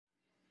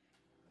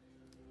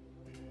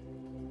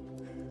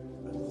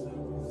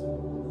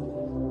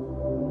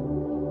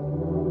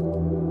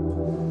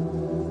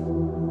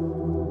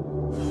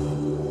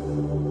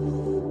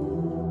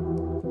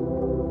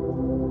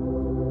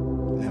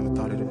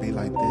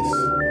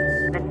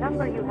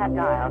number you have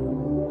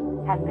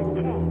dialed has been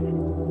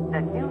changed.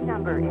 The new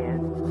number is...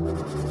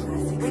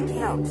 Please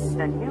note,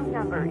 the new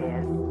number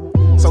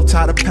is... So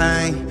tired of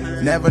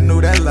pain, never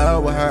knew that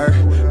love would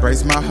hurt.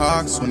 Braced my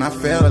heart, 'cause when I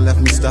fell, it left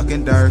me stuck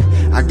in dirt.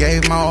 I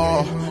gave my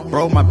all,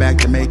 broke my back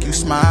to make you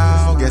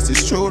smile. Guess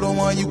it's true, the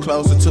one you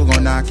closer to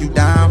gon' knock you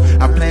down.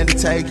 I planned to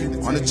take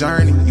you on a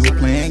journey, you were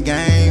playing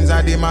games.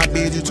 I did my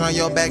bid, you turned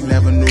your back,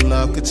 never knew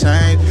love could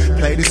change.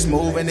 Played it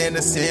smooth and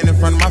innocent in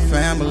front of my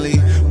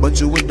family, but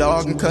you a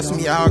dog and cussed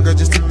me out, girl,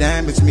 just to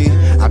damage me.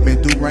 I've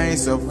been through rain,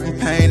 suffering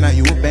pain, now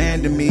you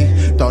abandoned me.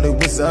 Thought it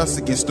was us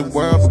against the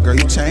world, but girl,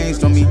 you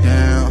changed on me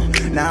down.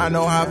 Now I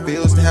know how it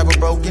feels to have a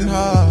broken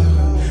heart.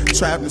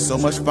 Trapped in so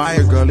much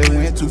fire, girl, it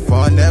went too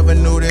far. Never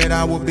knew that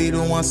I would be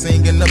the one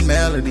singing the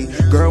melody.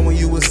 Girl, when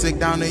you was sick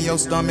down in your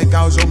stomach,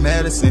 I was your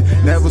medicine.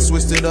 Never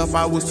switched it up,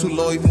 I was too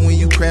low even when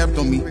you crapped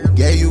on me.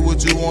 Gave you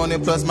what you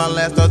wanted, plus my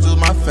last touch was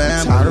my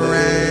family. I'm tired of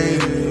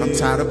rain, I'm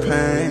tired of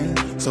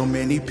pain. So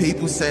many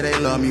people say they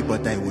love me,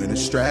 but they went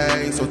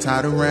astray. So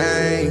tired of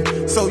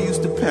rain, so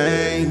used to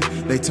pain.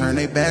 They turn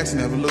their backs,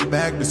 never look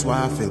back, that's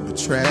why I feel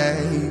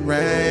betrayed.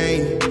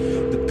 Rain,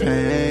 the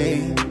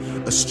pain,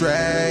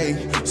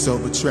 astray, so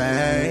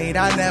betrayed.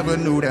 I never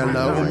knew that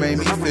love would make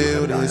me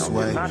feel this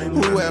way.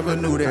 Whoever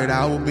knew that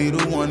I would be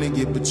the one to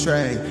get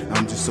betrayed?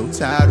 I'm just so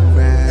tired of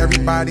rain.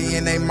 Everybody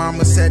and they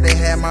mama said they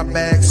had my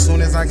back.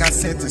 Soon as I got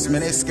sentenced,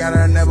 man, they scattered,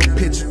 I never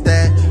pictured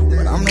that.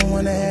 But I'm the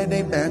one that had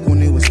their back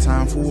when it was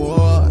time for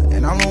war.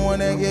 And I'm the one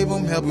that gave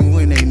them help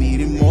when they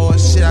needed more.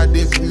 Shit I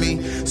did for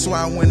me, so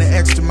I went an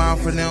extra mile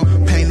for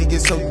them. Pain to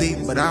get so deep,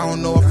 but I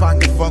don't know if I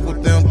can fuck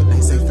with them. But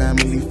they say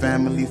family,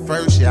 family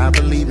first, yeah, I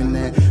believe in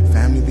that.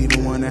 Family be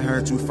the one that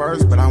hurt you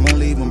first, but I won't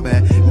leave them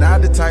back.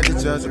 Not the type to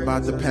judge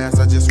about the past,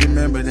 I just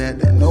remember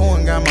that no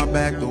one got my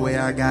back the way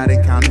I got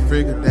it, kinda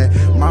figured that.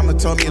 Mama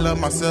told me love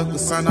myself, but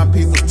son, our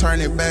people's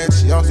turning back.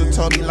 She also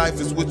told me life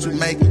is what you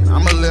make it,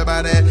 I'ma live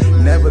by that.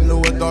 Never knew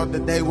or thought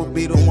that they would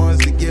be the ones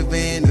to give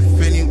in.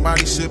 If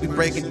anybody should be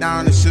breaking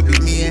down, it should be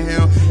me and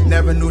him.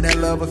 Never knew that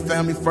love of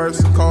family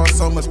first caused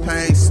so much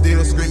pain.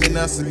 Still screaming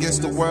us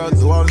against the world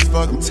through all this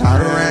fuck. I'm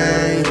tired of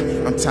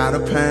rain, I'm tired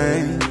of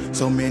pain.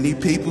 So many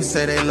people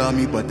say they love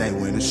me, but they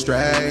went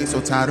astray.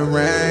 So tired of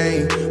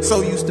rain,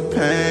 so used to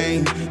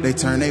pain. They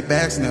turn their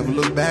backs, never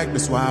look back,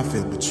 that's why I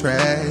feel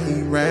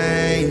betrayed.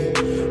 Rain,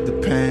 the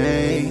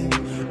pain,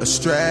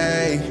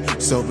 astray,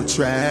 so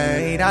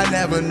betrayed. I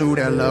never knew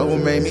that love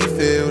would make me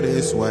feel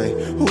this way.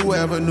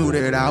 Whoever knew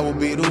that I would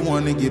be the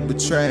one to get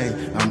betrayed?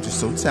 I'm just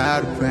so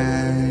tired of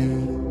pain.